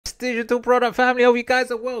digital product family. Hope you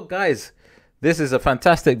guys are well, guys. This is a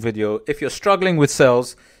fantastic video. If you're struggling with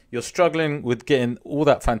sales, you're struggling with getting all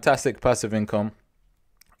that fantastic passive income,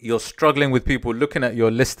 you're struggling with people looking at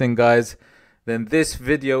your listing, guys, then this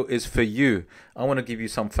video is for you. I want to give you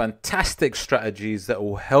some fantastic strategies that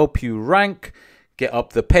will help you rank, get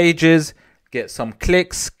up the pages, get some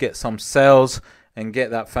clicks, get some sales, and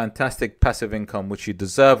get that fantastic passive income which you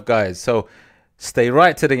deserve, guys. So stay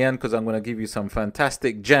right to the end, because I'm going to give you some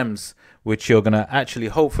fantastic gems which you're going to actually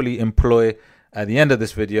hopefully employ at the end of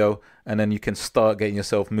this video, and then you can start getting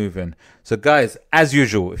yourself moving. So guys, as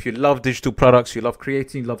usual, if you love digital products, you love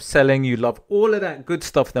creating, you love selling, you love all of that good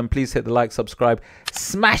stuff, then please hit the like, subscribe,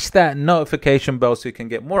 smash that notification bell so you can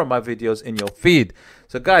get more of my videos in your feed.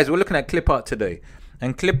 So guys, we're looking at clip art today,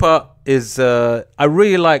 and clip art is I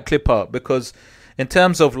really like clip art because in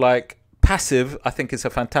terms of like passive, I think it's a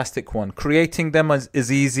fantastic one. Creating them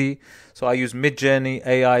is easy. So I use Midjourney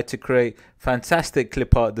AI to create fantastic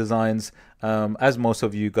clip art designs. As most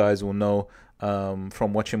of you guys will know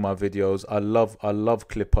from watching my videos, I love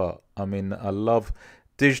clip art. I mean, I love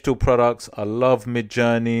digital products. I love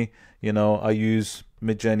Midjourney. You know, I use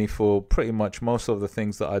Midjourney for pretty much most of the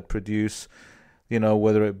things that I'd produce. You know,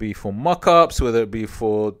 whether it be for mock-ups, whether it be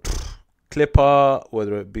for clip art,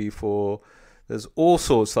 whether it be for, there's all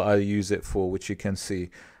sorts that I use it for, which you can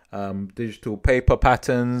see. Digital paper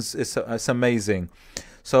patterns, it's amazing.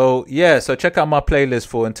 So yeah, so check out my playlist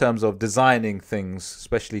for in terms of designing things,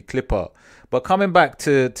 especially clip art. But coming back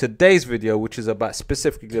to today's video, which is about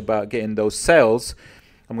specifically about getting those sales,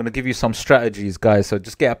 I'm going to give you some strategies, guys. So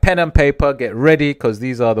just get a pen and paper, get ready, because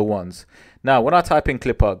these are the ones. Now, when I type in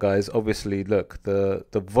clip art, guys, obviously, look, the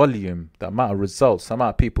volume, the amount of results, the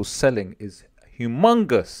amount of people selling is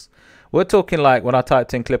humongous. We're talking like, when I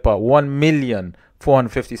typed in clip art,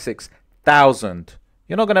 1,456,000.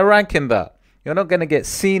 You're not going to rank in that. You're not going to get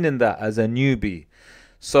seen in that as a newbie.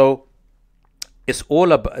 So it's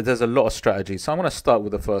all about, there's a lot of strategies. So I'm going to start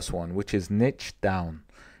with the first one, which is niche down.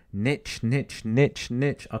 Niche, niche, niche,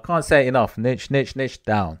 niche. I can't say it enough. Niche, niche, niche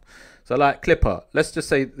down. So like clip art, let's just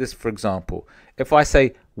say this, for example. If I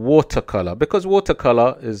say watercolor, because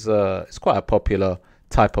watercolor is it's quite a popular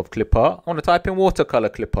type of clip art, I want to type in watercolor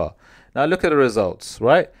clip art. Now look at the results,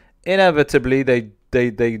 right? Inevitably,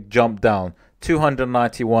 they jump down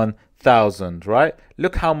 291,000, right?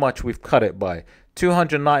 Look how much we've cut it by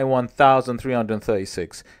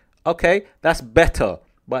 291,336. Okay, that's better,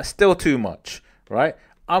 but still too much, right?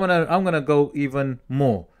 I'm gonna go even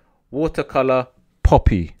more. Watercolor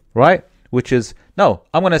poppy, right? Which is, no,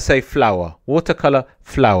 I'm gonna say flower. Watercolor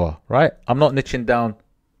flower, right? I'm not niching down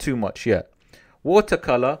too much yet.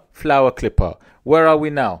 Watercolor flower clip art. Where are we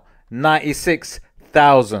now?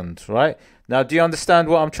 96,000, right? Now, do you understand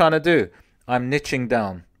what I'm trying to do? I'm niching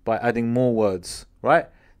down by adding more words, right?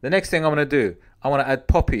 The next thing I'm going to do, I want to add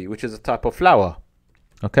poppy, which is a type of flower.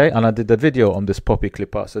 Okay, and I did the video on this poppy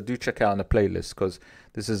clip art, so do check out on the playlist, because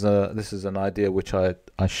this is an idea which I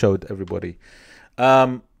showed everybody.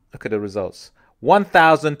 Look at the results.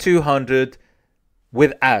 1,200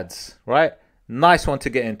 with ads, right? Nice one to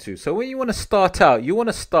get into. So when you want to start out, you want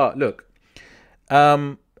to start, look,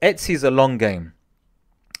 Etsy's a long game.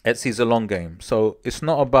 Etsy's a long game. So it's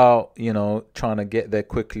not about, you know, trying to get there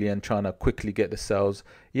quickly and trying to quickly get the sales.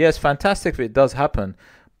 Yes, fantastic if it does happen,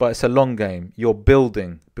 but it's a long game. You're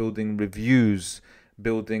building reviews,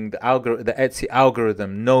 building the Etsy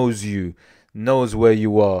algorithm knows you, knows where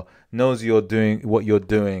you are, knows you're doing what you're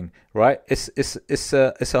doing, right? It's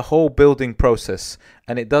a whole building process,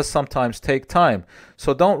 and it does sometimes take time.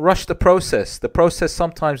 So don't rush the process. The process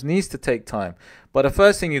sometimes needs to take time. But the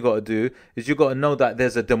first thing you got to do is you got to know that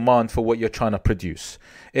there's a demand for what you're trying to produce.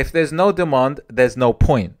 If there's no demand, there's no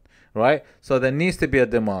point, right? So there needs to be a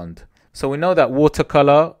demand. So we know that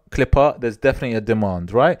watercolor clip art, there's definitely a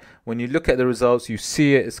demand, right? When you look at the results, you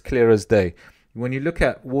see it as clear as day. When you look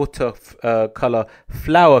at watercolor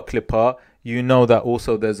flower clip art, you know that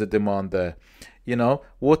also there's a demand there. You know,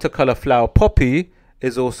 watercolor flower poppy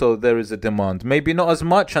is also, there is a demand. Maybe not as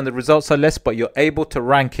much and the results are less, but you're able to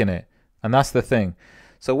rank in it. And that's the thing.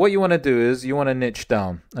 So what you want to do is you want to niche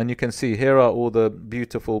down. And you can see here are all the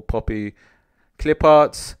beautiful poppy clip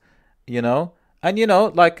arts, you know. And, you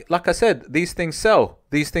know, like I said, these things sell.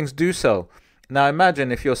 These things do sell. Now,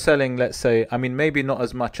 imagine if you're selling, let's say, I mean, maybe not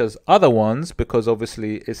as much as other ones, because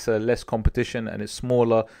obviously it's less competition and it's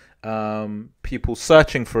smaller people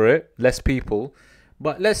searching for it, less people.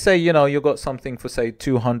 But let's say, you know, you got something for, say,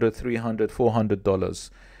 $200, $300, $400,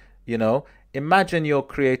 you know. Imagine you're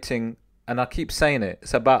creating, and I keep saying it,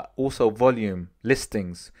 it's about also volume,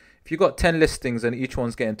 listings. If you got 10 listings and each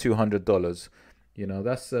one's getting $200, You know,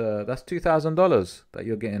 that's $2,000 that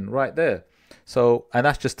you're getting right there. So, and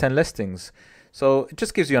that's just 10 listings. So it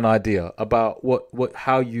just gives you an idea about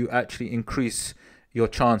how you actually increase your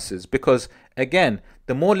chances. Because again,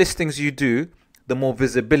 the more listings you do, the more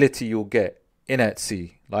visibility you'll get in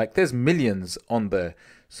Etsy. Like there's millions on there.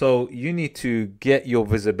 So you need to get your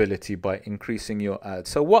visibility by increasing your ads.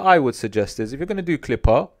 So what I would suggest is if you're going to do clip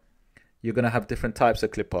art, you're going to have different types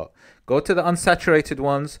of clip art. Go to the unsaturated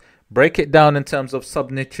ones, break it down in terms of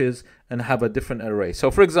sub niches and have a different array.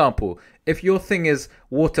 So for example, if your thing is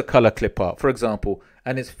watercolor clip art, for example,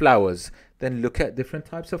 and it's flowers, then look at different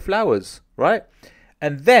types of flowers, right?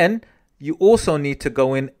 And then you also need to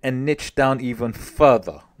go in and niche down even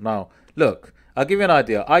further. Now, look, I'll give you an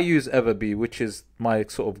idea. I use EVERBEE, which is my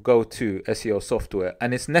sort of go-to SEO software,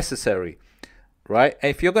 and it's necessary, right? And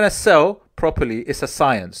if you're going to sell properly, it's a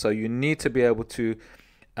science. So you need to be able to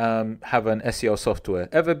have an SEO software.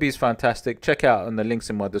 EVERBEE is fantastic. Check out on the links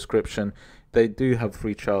in my description. They do have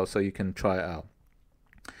free trials, so you can try it out.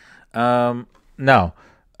 Now,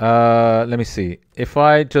 let me see. If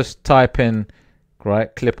I just type in,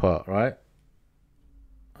 right, clip art, right?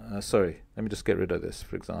 Sorry, let me just get rid of this.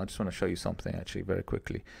 For example, I just want to show you something actually very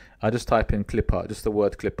quickly. I just type in clip art, just the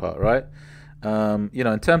word clip art, right? You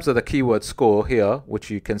know, in terms of the keyword score here, which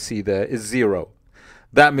you can see there, is 0.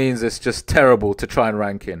 That means it's just terrible to try and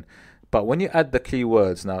rank in. But when you add the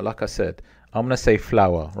keywords now, like I said, I'm going to say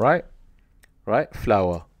flower, right? Right?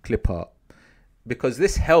 Flower, clip art. Because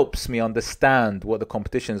this helps me understand what the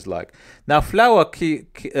competition is like. Now, flower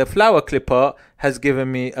clip art has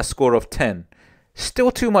given me a score of 10.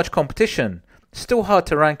 Still too much competition. Still hard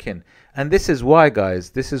to rank in. And this is why, guys,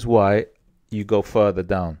 this is why you go further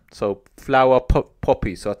down. So flower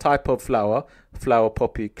poppy. So a type of flower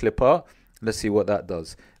poppy clip art. Let's see what that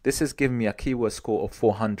does. This has given me a keyword score of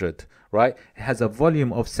 400, right? It has a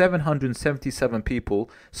volume of 777 people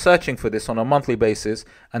searching for this on a monthly basis,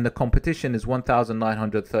 and the competition is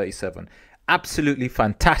 1,937. Absolutely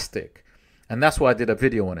fantastic. And that's why I did a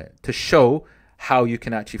video on it, to show how you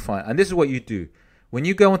can actually find. And this is what you do. When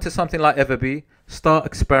you go into something like EVERBEE, start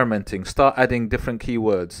experimenting, start adding different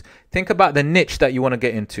keywords. Think about the niche that you want to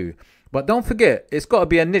get into. But don't forget, it's got to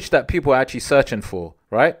be a niche that people are actually searching for,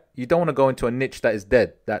 right? You don't want to go into a niche that is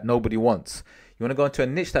dead, that nobody wants. You want to go into a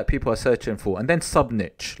niche that people are searching for, and then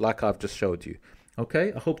sub-niche, like I've just showed you.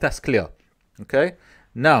 Okay, I hope that's clear. Okay,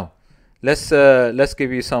 now let's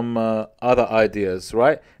give you some other ideas,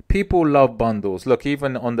 right? People love bundles. Look,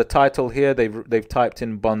 even on the title here, they've typed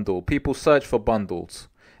in bundle. People search for bundles.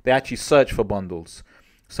 They actually search for bundles.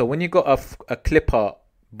 So when you got a clip art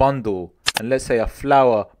bundle, and let's say a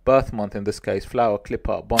flower birth month, in this case, flower clip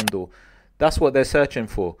art bundle, that's what they're searching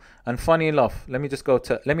for. And funny enough, let me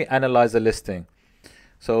analyze the listing.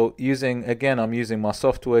 So I'm using my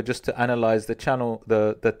software just to analyze the channel,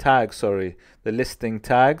 the tags, sorry, the listing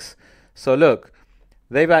tags. So look,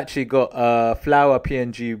 they've actually got a flower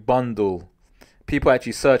PNG bundle. People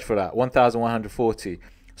actually search for that, 1,140.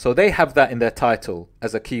 So they have that in their title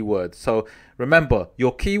as a keyword. So remember,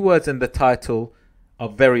 your keywords in the title are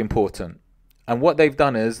very important. And what they've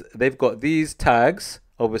done is they've got these tags,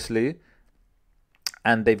 obviously,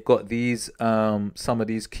 and they've got these some of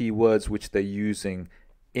these keywords which they're using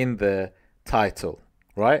in their title,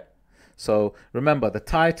 right? So remember, the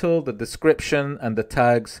title, the description, and the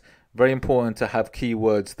tags, very important to have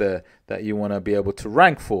keywords there that you want to be able to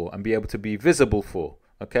rank for and be able to be visible for,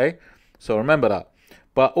 okay? So remember that.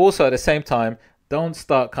 But also at the same time, don't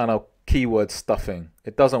start kind of keyword stuffing.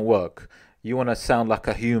 It doesn't work. You want to sound like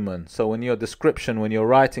a human. So in your description, when you're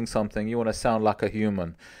writing something, you want to sound like a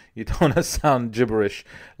human. You don't want to sound gibberish,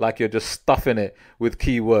 like you're just stuffing it with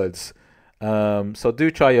keywords. So do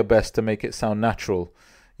try your best to make it sound natural,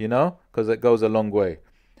 you know, because it goes a long way.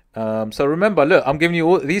 So remember, look, I'm giving you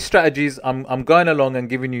all these strategies. I'm going along and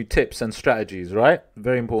giving you tips and strategies, right?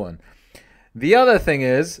 Very important. The other thing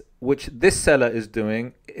is, which this seller is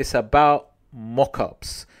doing, it's about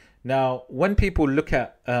mock-ups. Now, when people look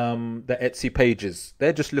at the Etsy pages,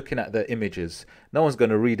 they're just looking at the images. No one's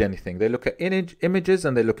going to read anything. They look at images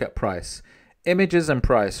and they look at price. Images and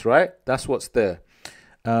price, right? That's what's there.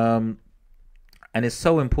 And it's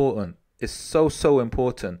so important. It's so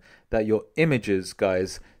important that your images,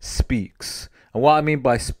 guys, speaks. And what I mean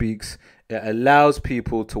by speaks, it allows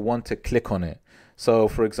people to want to click on it. So,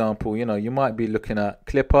 for example, you know, you might be looking at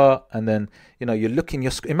clip art, and then, you know,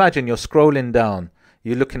 imagine you're scrolling down.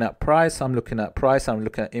 You're looking at price, I'm looking at price, I'm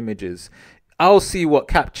looking at images. I'll see what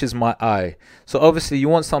captures my eye. So obviously you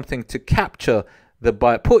want something to capture the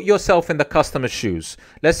buyer. Put yourself in the customer's shoes.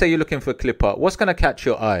 Let's say you're looking for a clip art. What's going to catch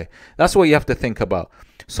your eye? That's what you have to think about.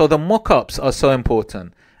 So the mock-ups are so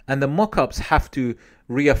important. and the mock-ups have to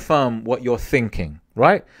reaffirm what you're thinking,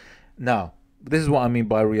 right? Now, this is what I mean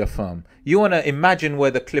by reaffirm. You want to imagine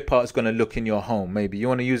where the clip art is going to look in your home. Maybe you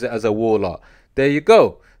want to use it as a wall art. There you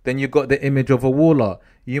go. Then you got the image of a wall art.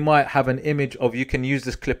 You might have an image of, you can use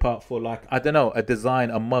this clip art for, like, I don't know, a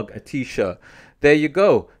design, a mug, a t-shirt. There you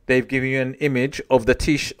go. They've given you an image of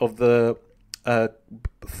the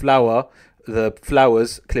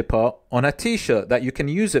flowers clip art on a t-shirt that you can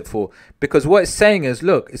use it for. Because what it's saying is,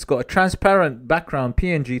 look, it's got a transparent background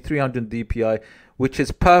PNG 300 DPI, which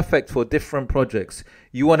is perfect for different projects.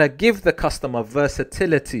 You want to give the customer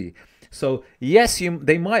versatility. So yes,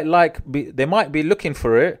 they might be looking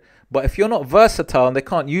for it, but if you're not versatile and they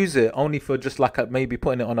can't use it only for just like maybe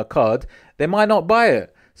putting it on a card, they might not buy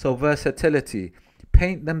it. So versatility,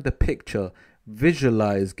 paint them the picture,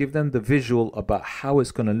 visualize, give them the visual about how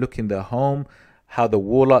it's going to look in their home, how the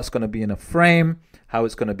wall art's going to be in a frame, how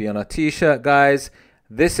it's going to be on a t-shirt, guys.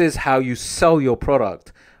 This is how you sell your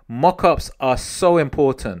product. Mock-ups are so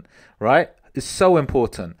important, right? It's so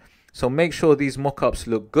important. So make sure these mock-ups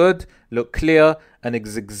look good, look clear, and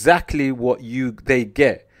is exactly what they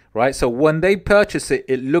get, right? So when they purchase it,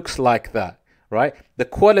 it looks like that, right? The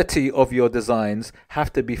quality of your designs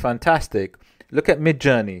have to be fantastic. Look at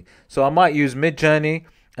Midjourney. So I might use Midjourney,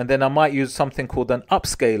 and then I might use something called an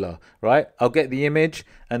upscaler, right? I'll get the image,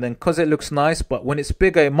 and then because it looks nice, but when it's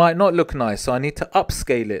bigger, it might not look nice. So I need to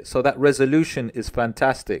upscale it so that resolution is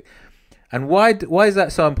fantastic. And why is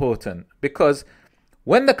that so important? Because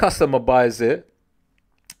when the customer buys it,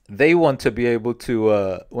 they want to be able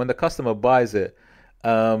to, when the customer buys it,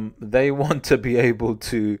 they want to be able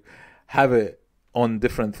to have it on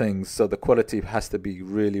different things. So the quality has to be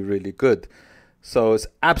really, really good. So it's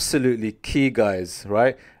absolutely key, guys,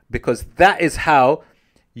 right? Because that is how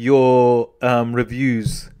your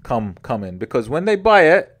reviews come in. Because when they buy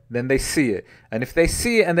it, then they see it. And if they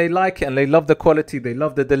see it and they like it and they love the quality, they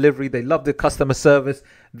love the delivery, they love the customer service,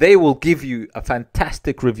 they will give you a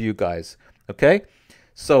fantastic review, guys. Okay?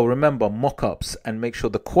 So remember, mock-ups, and make sure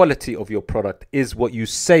the quality of your product is what you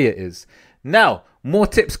say it is. Now, more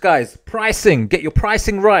tips, guys. Pricing. Get your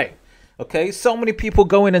pricing right. Okay? So many people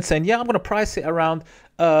go in and saying, yeah, I'm going to price it around,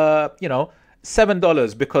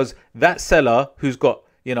 $7 because that seller who's got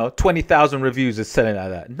 20,000 reviews is selling like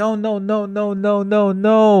that. No.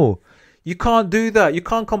 You can't do that. You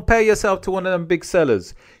can't compare yourself to one of them big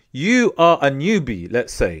sellers. You are a newbie,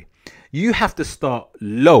 let's say. You have to start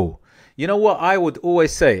low. You know what I would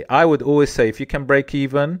always say? I would always say, if you can break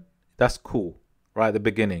even, that's cool, right at the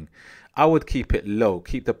beginning. I would keep it low,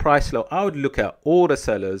 keep the price low. I would look at all the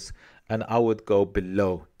sellers and I would go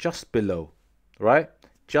below, just below, right?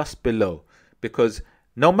 Just below. Because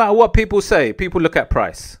no matter what people say, people look at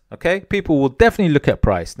price, okay? People will definitely look at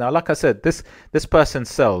price. Now, like I said, this person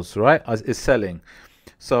sells, right? Is selling.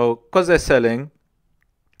 So because they're selling,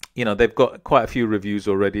 they've got quite a few reviews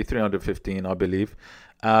already, 315, I believe.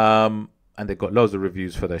 And they've got loads of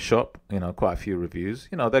reviews for their shop, quite a few reviews.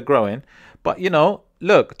 They're growing. But,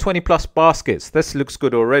 look, 20 plus baskets. This looks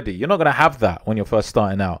good already. You're not going to have that when you're first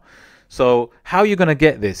starting out. So how are you going to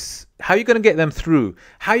get this? How are you going to get them through?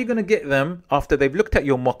 How are you going to get them after they've looked at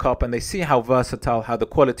your mock-up and they see how versatile, how the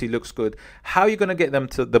quality looks good? How are you going to get them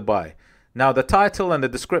to the buy? Now, the title and the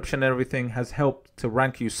description and everything has helped to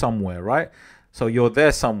rank you somewhere, right? So you're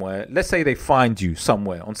there somewhere. Let's say they find you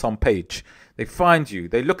somewhere on some page. They find you.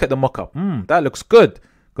 They look at the mock-up. That looks good.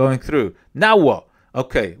 Going through. Now what?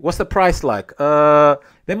 Okay, what's the price like?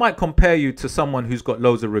 They might compare you to someone who's got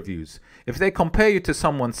loads of reviews. If they compare you to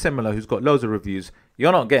someone similar who's got loads of reviews,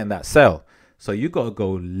 you're not getting that sale. So you got to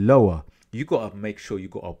go lower. You got to make sure you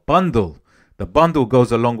got a bundle. The bundle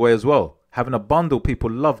goes a long way as well. Having a bundle, people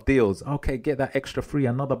love deals. Okay, get that extra free,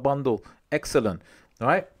 another bundle. Excellent. All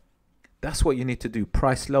right? That's what you need to do.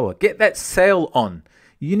 Price lower. Get that sale on.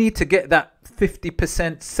 You need to get that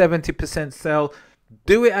 50%, 70% sale.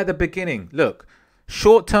 Do it at the beginning. Look.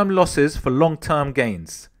 Short-term losses for long-term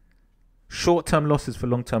gains. Short-term losses for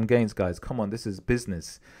long-term gains, guys. Come on, this is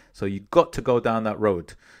business. So you got to go down that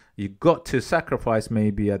road. You got to sacrifice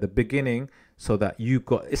maybe at the beginning so that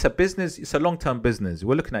it's a business, it's a long-term business.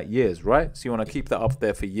 We're looking at years, right? So you want to keep that up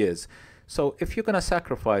there for years. So if you're going to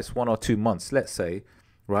sacrifice 1 or 2 months, let's say,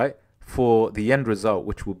 right, for the end result,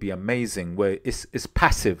 which will be amazing, where it's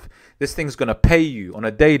passive. This thing's going to pay you on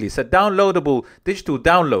a daily. It's a downloadable digital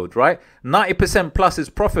download, right? 90% plus is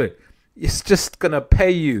profit. It's just going to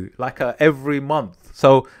pay you like every month.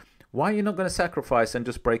 So why are you not going to sacrifice and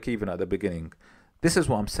just break even at the beginning? This is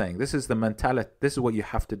what I'm saying. This is the mentality. This is what you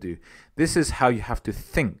have to do. This is how you have to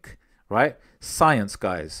think, right? Science,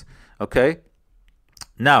 guys. Okay.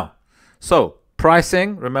 Now, so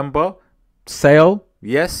pricing, remember, sale,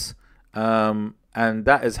 Yes. And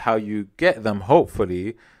that is how you get them,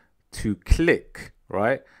 hopefully, to click,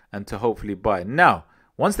 right? And to hopefully buy. Now,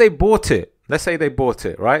 once they bought it, let's say they bought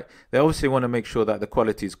it, right? They obviously want to make sure that the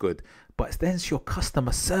quality is good. But then it's your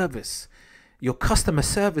customer service. Your customer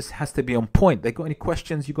service has to be on point. They got any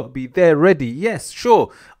questions, you got to be there ready. Yes,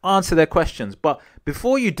 sure, answer their questions. But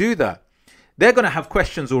before you do that, they're going to have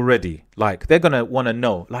questions already. Like, they're going to want to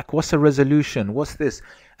know, like, what's the resolution? What's this?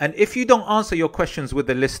 And if you don't answer your questions with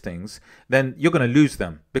the listings, then you're going to lose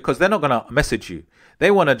them, because they're not going to message you.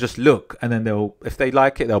 They want to just look, and then they'll, if they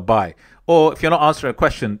like it, they'll buy. Or if you're not answering a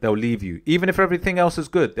question, they'll leave you. Even if everything else is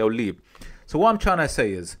good, they'll leave. So what I'm trying to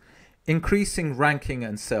say is, increasing ranking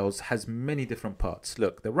and sales has many different parts.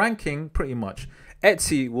 Look, the ranking, pretty much,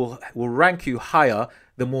 Etsy will rank you higher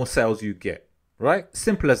the more sales you get, right?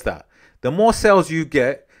 Simple as that. The more sales you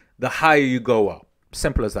get, the higher you go up.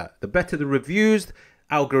 Simple as that. The better the reviews,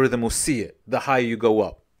 algorithm will see it. The higher you go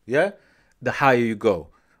up, yeah? The higher you go.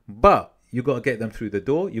 But you got to get them through the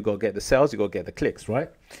door. You got to get the sales. You got to get the clicks, right?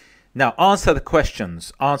 Now, answer the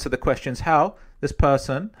questions. Answer the questions how this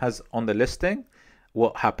person has on the listing,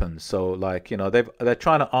 what happens. So, like, you know, they're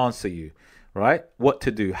trying to answer you, right? What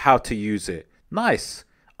to do, how to use it. Nice.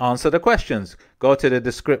 Answer the questions. Go to the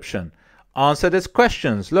description. Answer these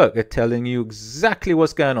questions. Look, they're telling you exactly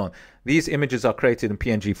what's going on. These images are created in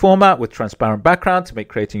PNG format with transparent background to make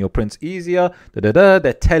creating your prints easier.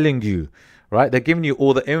 They're telling you, right? They're giving you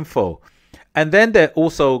all the info. And then they're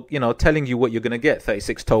also, you know, telling you what you're going to get.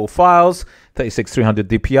 36 total files, 36 300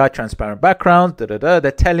 DPI, transparent background.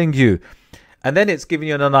 They're telling you. And then it's giving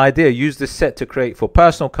you an idea. Use this set to create for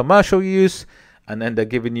personal commercial use. And then they're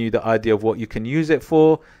giving you the idea of what you can use it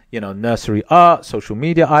for. You know, nursery art, social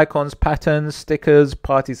media icons, patterns, stickers,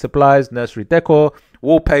 party supplies, nursery decor,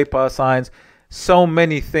 wallpaper, signs. So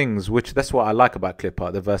many things, which that's what I like about clip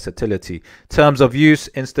art, the versatility. Terms of use,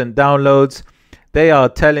 instant downloads. They are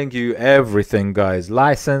telling you everything, guys.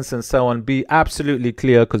 License and so on. Be absolutely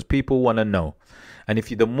clear, because people want to know. And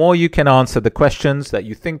if you, the more you can answer the questions that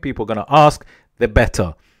you think people are going to ask, the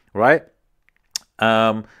better, right?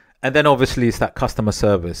 And then obviously it's that customer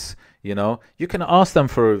service. You know, you can ask them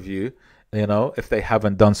for a review, you know, if they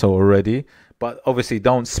haven't done so already. But obviously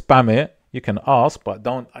don't spam it. You can ask, but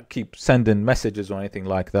don't keep sending messages or anything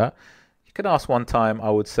like that. You can ask one time, I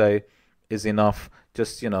would say, is enough.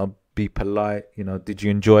 Just, you know, be polite. You know, did you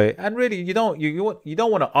enjoy it? And really, you don't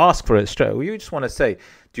want to ask for it straight away. You just want to say,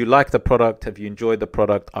 do you like the product? Have you enjoyed the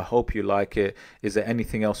product? I hope you like it. Is there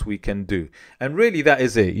anything else we can do? And really, that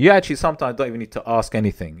is it. You actually sometimes don't even need to ask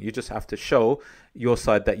anything. You just have to show your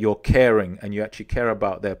side that you're caring and you actually care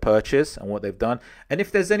about their purchase and what they've done. And if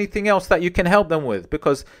there's anything else that you can help them with,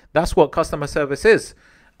 because that's what customer service is.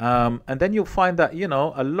 And then you'll find that, you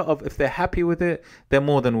know, a lot of, if they're happy with it, they're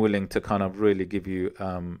more than willing to kind of really give you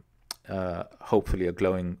hopefully a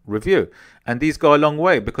glowing review. And these go a long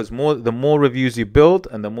way, because the more reviews you build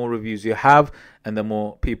and the more reviews you have and the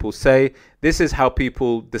more people say, this is how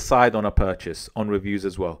people decide on a purchase, on reviews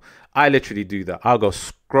as well. I literally do that. I'll go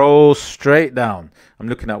scroll straight down. I'm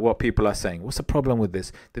looking at what people are saying. What's the problem with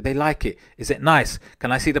this? Did they like it? Is it nice?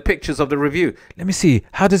 Can I see the pictures of the review? Let me see.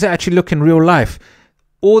 How does it actually look in real life?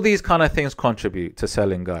 All these kind of things contribute to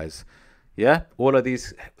selling, guys. Yeah, all of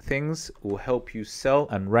these things will help you sell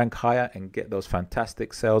and rank higher and get those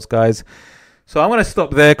fantastic sales, guys. So I'm going to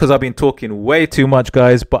stop there because I've been talking way too much,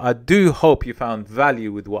 guys. But I do hope you found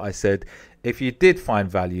value with what I said. If you did find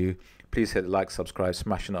value, please hit like, subscribe,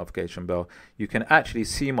 smash the notification bell. You can actually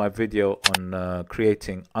see my video on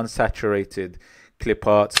creating unsaturated clip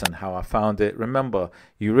arts and how I found it. Remember,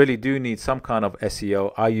 you really do need some kind of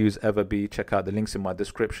SEO. I use EVERBEE. Check out the links in my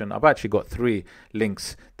description. I've actually got 3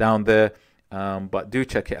 links down there, but do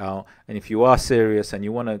check it out. And if you are serious and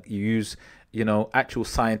you want to use, you know, actual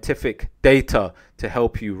scientific data to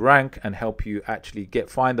help you rank and help you actually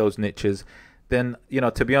find those niches, then, you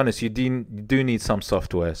know, to be honest, you do need some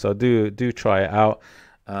software. So do try it out.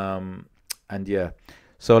 And yeah.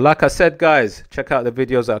 So like I said, guys, check out the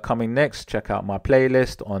videos that are coming next. Check out my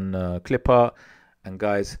playlist on clip art. And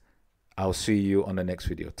guys, I'll see you on the next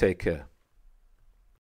video. Take care.